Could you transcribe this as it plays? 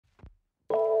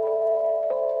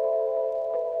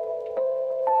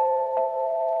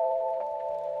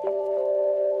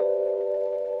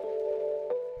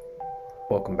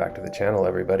Welcome back to the channel,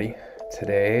 everybody.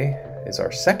 Today is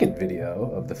our second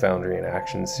video of the Foundry in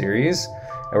Action series,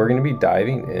 and we're going to be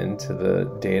diving into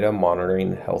the data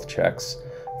monitoring health checks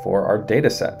for our data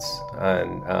sets.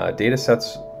 And data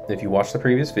sets, if you watched the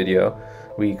previous video,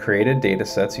 we created data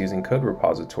sets using Code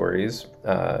Repositories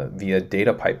via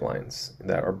data pipelines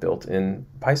that are built in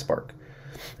PySpark.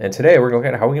 And today we're going to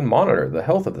look at how we can monitor the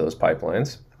health of those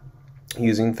pipelines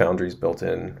using Foundry's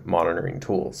built-in monitoring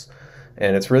tools.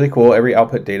 And it's really cool. Every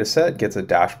output data set gets a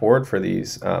dashboard for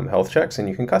these health checks, and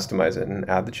you can customize it and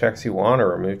add the checks you want or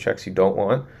remove checks you don't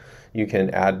want. You can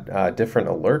add different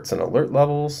alerts and alert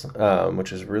levels,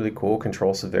 which is really cool.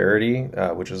 Control severity,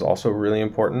 which is also really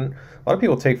important. A lot of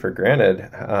people take for granted,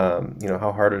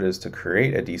 how hard it is to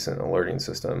create a decent alerting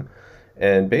system.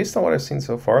 And based on what I've seen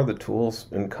so far, the tools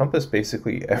encompass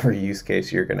basically every use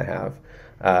case you're going to have.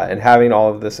 And having all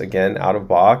of this, again, out of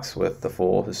box with the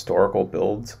full historical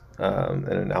builds and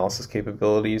analysis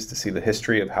capabilities to see the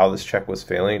history of how this check was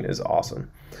failing is awesome.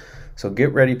 So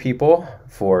get ready, people,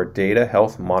 for data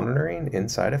health monitoring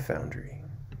inside of Foundry.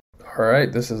 All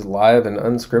right, this is live and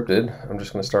unscripted. I'm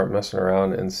just going to start messing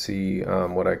around and see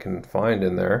what I can find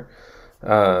in there.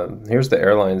 Here's the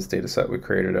airlines data set we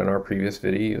created in our previous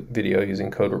video using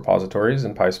Code Repositories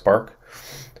and PySpark.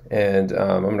 And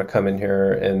I'm going to come in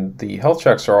here, and the health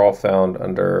checks are all found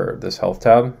under this health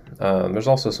tab. There's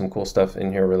also some cool stuff in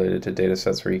here related to data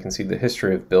sets where you can see the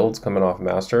history of builds coming off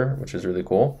master, which is really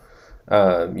cool.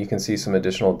 You can see some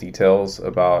additional details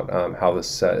about how this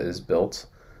set is built,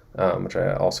 which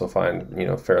I also find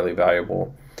fairly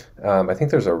valuable. I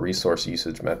think there's a resource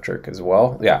usage metric as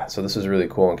well. Yeah, so this is really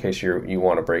cool in case you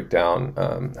want to break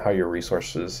down how your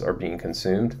resources are being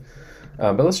consumed.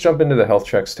 But let's jump into the health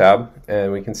checks tab,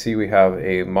 and we can see we have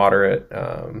a moderate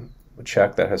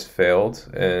check that has failed,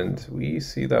 and we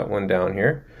see that one down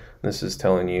here. This is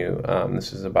telling you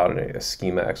this is about a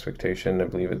schema expectation. I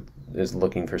believe it is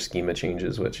looking for schema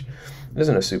changes, which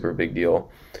isn't a super big deal.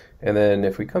 And then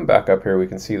if we come back up here, we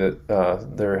can see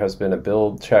that there has been a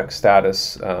build check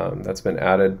status that's been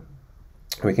added.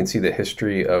 We can see the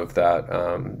history of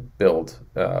that build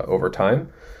over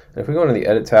time. And if we go into the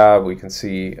Edit tab, we can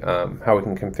see how we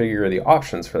can configure the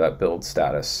options for that build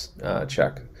status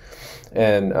check.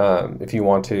 And if you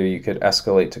want to, you could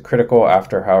escalate to critical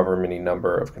after however many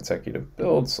number of consecutive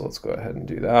builds. So let's go ahead and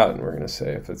do that. And we're going to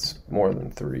say if it's more than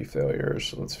 3 failures,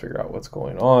 so let's figure out what's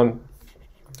going on.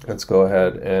 Let's go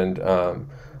ahead and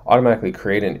automatically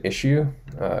create an issue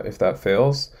if that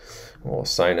fails. We'll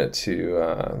assign it to,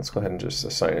 let's go ahead and just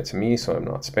assign it to me so I'm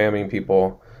not spamming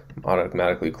people.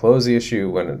 Automatically close the issue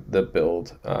when the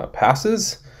build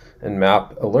passes, and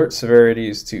map alert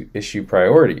severities to issue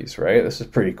priorities, right? This is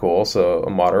pretty cool. So a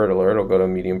moderate alert will go to a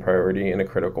medium priority and a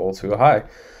critical to a high.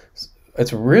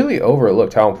 It's really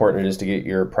overlooked how important it is to get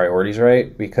your priorities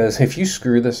right, because if you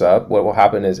screw this up, what will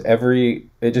happen is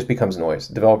it just becomes noise.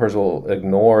 Developers will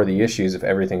ignore the issues if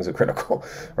everything's a critical,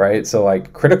 right? So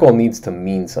like critical needs to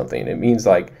mean something. It means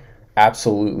like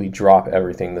absolutely drop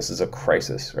everything. This is a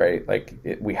crisis, right? Like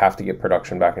we have to get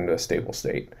production back into a stable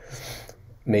state.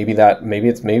 Maybe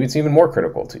it's even more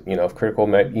critical to, if critical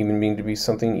might even mean to be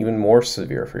something even more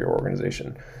severe for your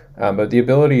organization. But the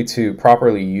ability to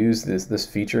properly use this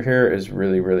feature here is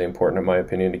really, really important, in my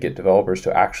opinion, to get developers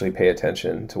to actually pay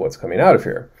attention to what's coming out of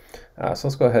here. So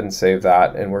let's go ahead and save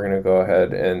that, and we're going to go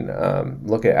ahead and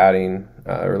look at adding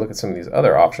or look at some of these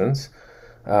other options.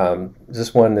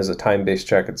 This one is a time-based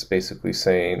check. It's basically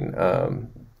saying,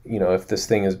 if this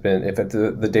thing has been, if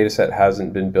the data set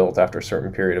hasn't been built after a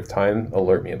certain period of time,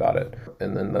 alert me about it.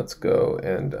 And then let's go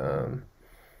and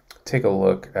take a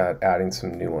look at adding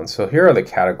some new ones. So here are the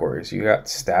categories. You got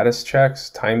status checks,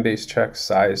 time-based checks,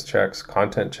 size checks,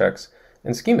 content checks,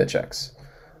 and schema checks.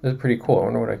 This is pretty cool. I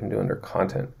wonder what I can do under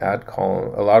content. Add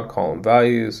column, allowed column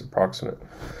values, approximate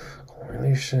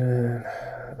correlation.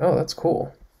 Oh, that's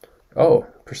cool. Oh,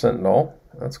 percent null.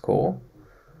 That's cool.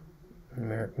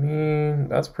 Numeric mean.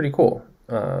 That's pretty cool.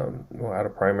 We'll add a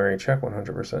primary check,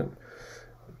 100%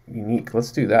 unique.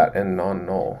 Let's do that, and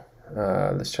non-null.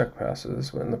 This check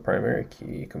passes when the primary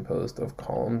key composed of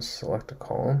columns. Select a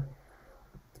column.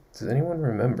 Does anyone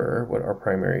remember what our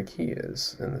primary key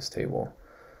is in this table?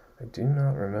 I do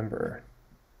not remember.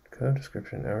 Code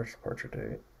description, average departure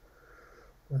date.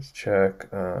 Let's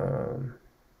check.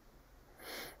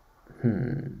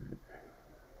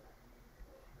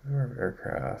 Number of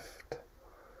aircraft. I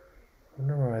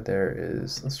wonder why there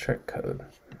is. Let's check code.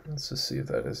 Let's just see if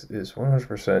that is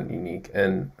 100% unique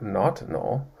and not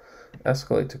null.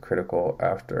 Escalate to critical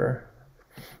after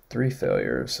 3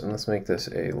 failures, and let's make this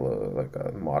a low, like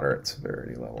a moderate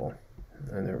severity level.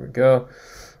 And there we go.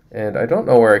 And I don't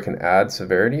know where I can add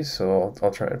severity, so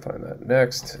I'll try and find that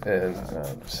next, and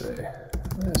say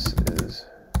this is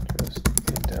just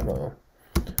a demo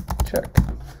check.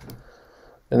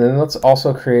 And then let's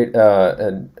also create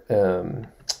an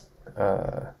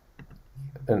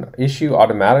issue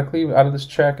automatically out of this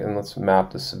check, and let's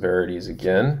map the severities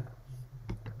again.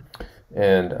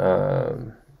 And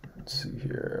let's see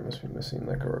here, I must be missing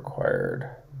like a required.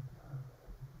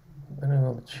 I'm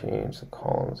able to change the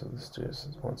columns of this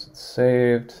just once it's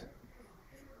saved.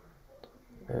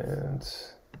 And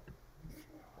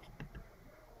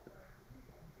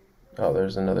oh,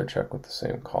 there's another check with the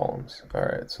same columns. All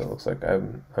right, so it looks like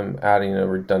I'm adding a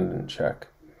redundant check.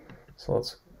 So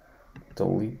let's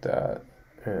delete that,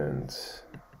 and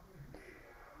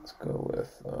let's go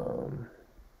with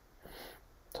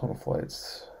total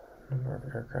flights, number of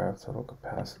aircraft, total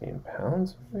capacity in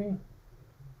pounds, maybe?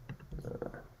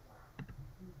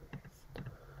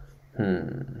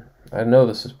 I know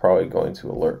this is probably going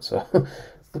to alert, so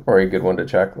it's probably a good one to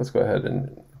check. Let's go ahead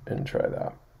and try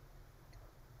that.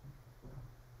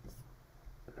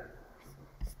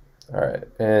 All right,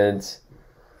 and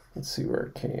let's see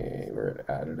where it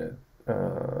added it.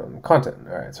 Content.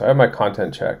 All right, so I have my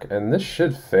content check, and this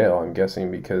should fail, I'm guessing,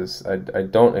 because I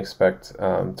don't expect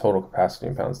total capacity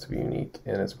in pounds to be unique,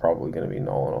 and it's probably going to be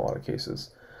null in a lot of cases.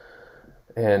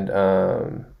 And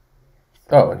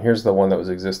oh, and here's the one that was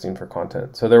existing for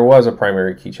content. So there was a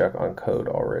primary key check on code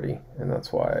already, and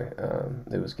that's why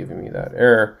it was giving me that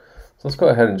error. So let's go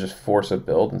ahead and just force a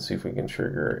build and see if we can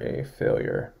trigger a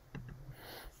failure.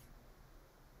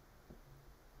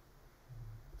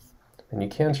 And you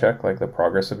can check like the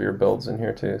progress of your builds in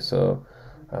here too. So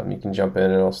you can jump in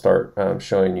and it'll start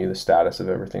showing you the status of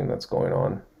everything that's going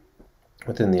on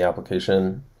within the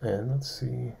application. And let's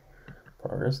see,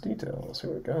 progress details,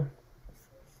 here we go.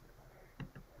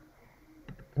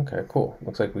 Okay, cool.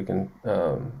 Looks like we can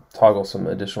toggle some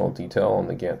additional detail on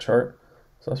the Gantt chart.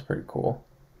 So that's pretty cool.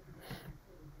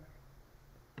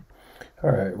 All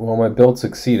right, well, my build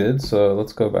succeeded, so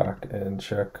let's go back and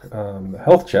check the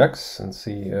health checks and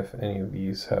see if any of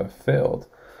these have failed.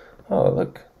 Oh,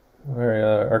 look,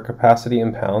 our capacity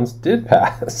in pounds did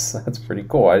pass. That's pretty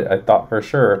cool. I thought for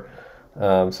sure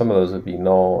some of those would be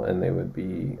null and they would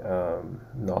be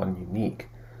non-unique.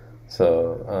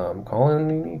 So calling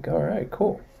unique, all right,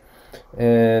 cool.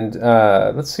 And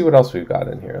let's see what else we've got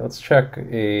in here. Let's check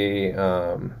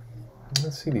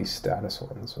let's see these status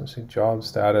ones. Let's see job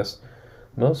status.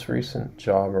 Most recent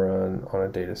job run on a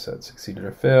data set succeeded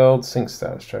or failed. Sync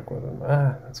status check with them.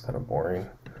 That's kind of boring.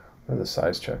 What are the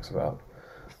size checks about?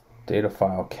 Data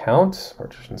file count,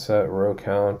 partition set, row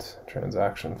count,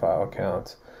 transaction file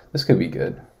count. This could be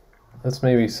good. Let's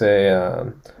maybe say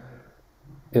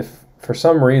if for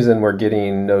some reason we're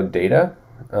getting no data,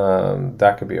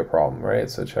 that could be a problem, right?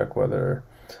 So check whether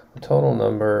the total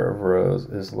number of rows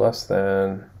is less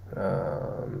than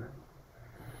or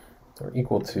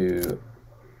equal to,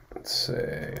 let's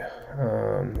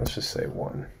just say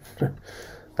 1.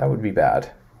 That would be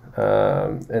bad.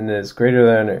 And is greater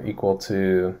than or equal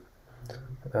to,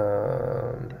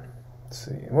 let's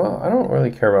see, well, I don't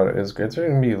really care about it. It's going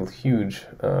to be huge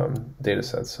data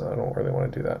sets, so I don't really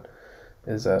want to do that.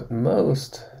 Is at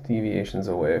most deviations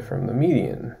away from the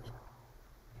median.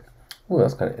 Ooh,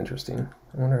 that's kind of interesting.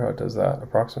 I wonder how it does that.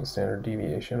 Approximate standard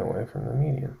deviation away from the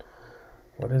median.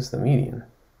 What is the median?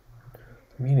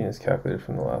 The median is calculated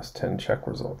from the last 10 check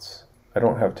results. I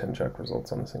don't have 10 check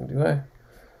results on this thing, do I?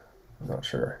 I'm not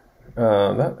sure.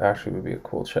 That actually would be a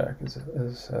cool check.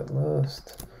 Is at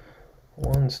least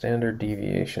 1 standard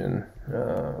deviation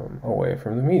away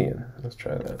from the median. Let's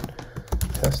try that.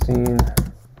 Testing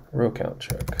row count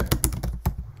check.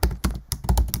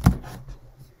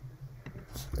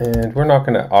 And we're not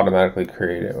going to automatically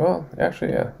create it. Well,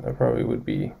 actually, yeah, that probably would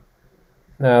be.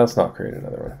 No, let's not create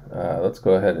another one. Let's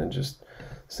go ahead and just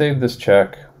save this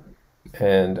check.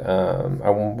 And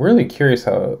I'm really curious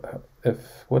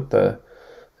what the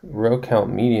row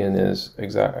count median is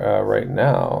right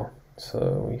now.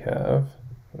 So we have,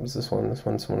 what was this one? This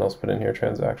one someone else put in here,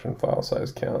 transaction file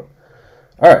size count.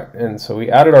 All right, and so we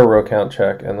added our row count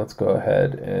check, and let's go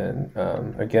ahead and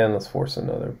again, let's force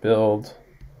another build.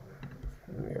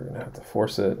 And we're going to have to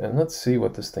force it, and let's see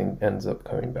what this thing ends up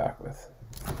coming back with.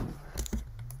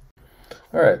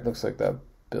 All right, looks like that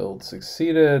build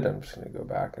succeeded. I'm just going to go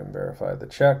back and verify the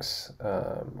checks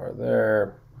are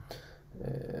there.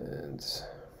 And let's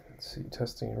see,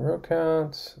 testing row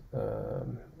count.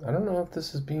 I don't know if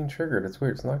this is being triggered. It's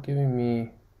weird. It's not giving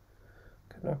me,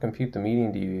 could not compute the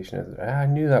median deviation. I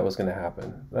knew that was going to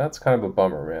happen. That's kind of a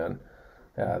bummer, man.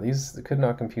 Yeah, these could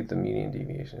not compute the median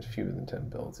deviations fewer than 10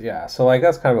 builds. Yeah, so like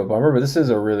that's kind of a bummer, but this is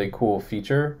a really cool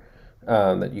feature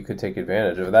that you could take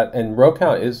advantage of. That, and row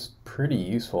count is pretty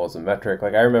useful as a metric.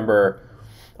 Like I remember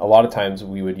a lot of times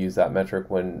we would use that metric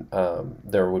when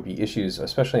there would be issues,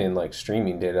 especially in like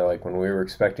streaming data, like when we were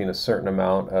expecting a certain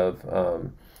amount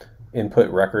of input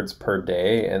records per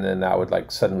day, and then that would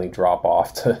like suddenly drop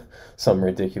off to some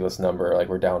ridiculous number, like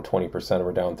we're down 20% or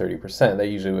we're down 30%. That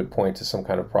usually would point to some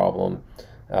kind of problem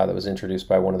that was introduced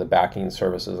by one of the backing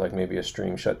services, like maybe a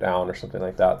stream shut down or something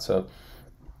like that. So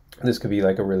this could be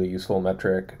like a really useful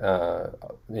metric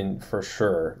for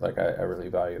sure. Like I really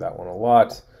value that one a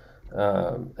lot.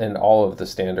 And all of the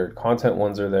standard content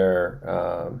ones are there.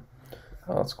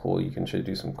 Oh, that's cool. You can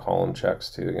do some column checks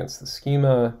too against the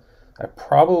schema. I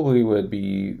probably would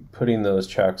be putting those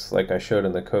checks like I showed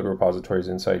in the code repositories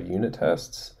inside unit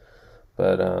tests.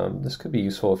 But this could be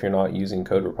useful if you're not using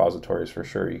code repositories for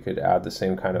sure. You could add the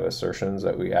same kind of assertions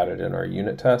that we added in our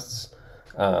unit tests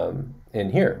in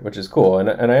here, which is cool. And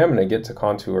I am going to get to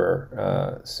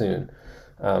Contour soon.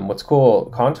 What's cool,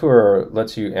 Contour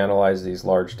lets you analyze these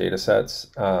large data sets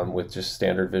with just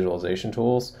standard visualization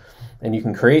tools. And you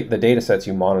can create the data sets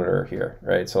you monitor here,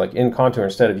 right? So like in Contour,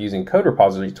 instead of using code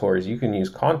repositories, you can use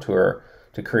Contour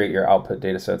to create your output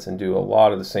data sets and do a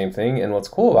lot of the same thing. And what's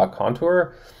cool about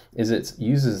Contour is it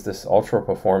uses this ultra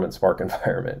performance Spark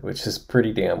environment, which is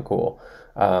pretty damn cool.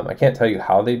 I can't tell you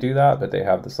how they do that, but they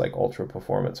have this like ultra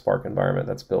performance Spark environment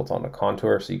that's built onto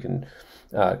Contour, so you can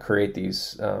create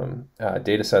these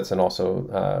data sets and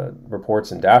also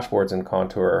reports and dashboards in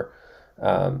Contour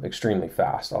extremely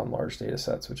fast on large data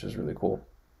sets, which is really cool.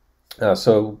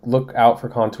 So look out for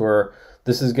Contour.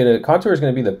 Contour is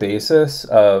going to be the basis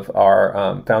of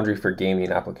our Foundry for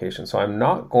Gaming application. So I'm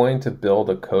not going to build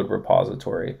a code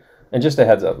repository. And just a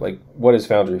heads up, like what is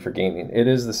Foundry for Gaming? It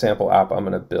is the sample app I'm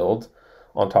going to build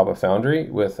on top of Foundry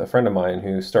with a friend of mine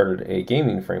who started a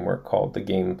gaming framework called the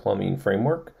Game Plumbing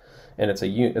Framework. And it's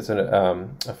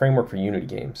a framework for Unity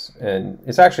games. And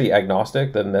it's actually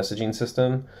agnostic. The messaging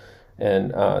system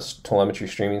and telemetry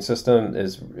streaming system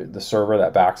is the server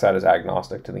that backs that is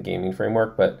agnostic to the gaming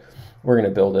framework, but we're going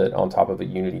to build it on top of a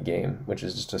Unity game, which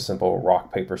is just a simple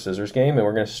rock, paper, scissors game. And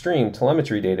we're going to stream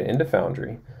telemetry data into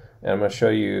Foundry. And I'm going to show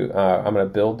you, I'm going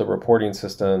to build the reporting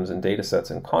systems and data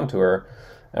sets in Contour.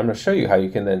 I'm going to show you how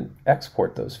you can then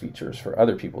export those features for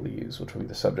other people to use, which will be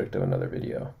the subject of another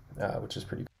video, which is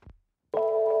pretty cool.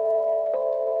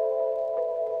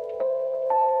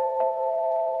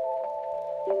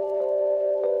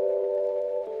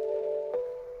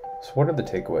 So what are the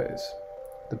takeaways?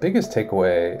 The biggest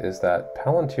takeaway is that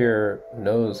Palantir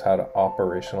knows how to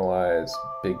operationalize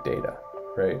big data,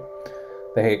 right?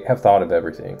 They have thought of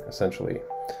everything, essentially.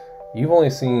 You've only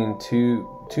seen two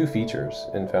features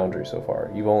in Foundry so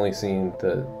far. You've only seen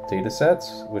the data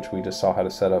sets, which we just saw how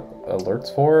to set up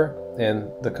alerts for, and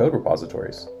the code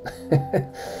repositories.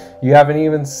 You haven't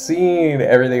even seen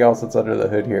everything else that's under the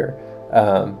hood here.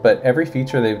 But every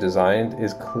feature they've designed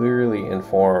is clearly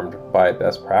informed by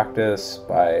best practice,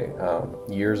 by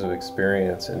years of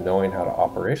experience and knowing how to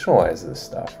operationalize this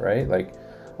stuff, right? Like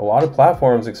a lot of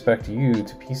platforms expect you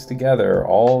to piece together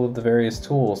all of the various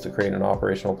tools to create an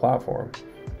operational platform.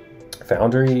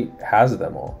 Foundry has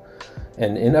them all.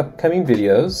 And in upcoming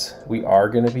videos, we are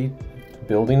going to be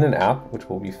building an app, which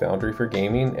will be Foundry for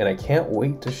Gaming, and I can't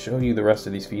wait to show you the rest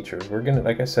of these features. We're going to,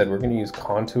 like I said, we're going to use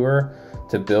Contour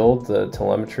to build the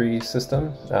telemetry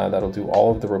system that'll do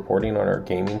all of the reporting on our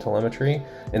gaming telemetry,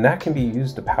 and that can be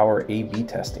used to power A/B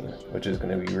testing, which is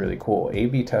going to be really cool.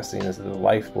 A/B testing is the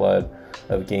lifeblood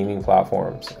of gaming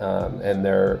platforms, and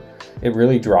it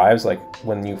really drives like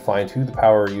when you find who the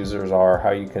power users are,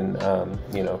 how you can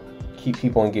keep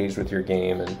people engaged with your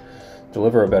game and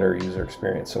deliver a better user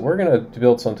experience. So we're going to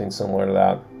build something similar to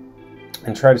that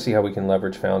and try to see how we can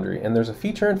leverage Foundry. And there's a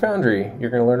feature in Foundry you're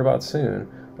going to learn about soon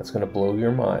that's going to blow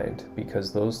your mind,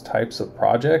 because those types of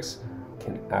projects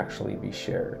can actually be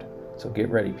shared. So get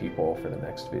ready, people, for the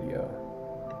next video.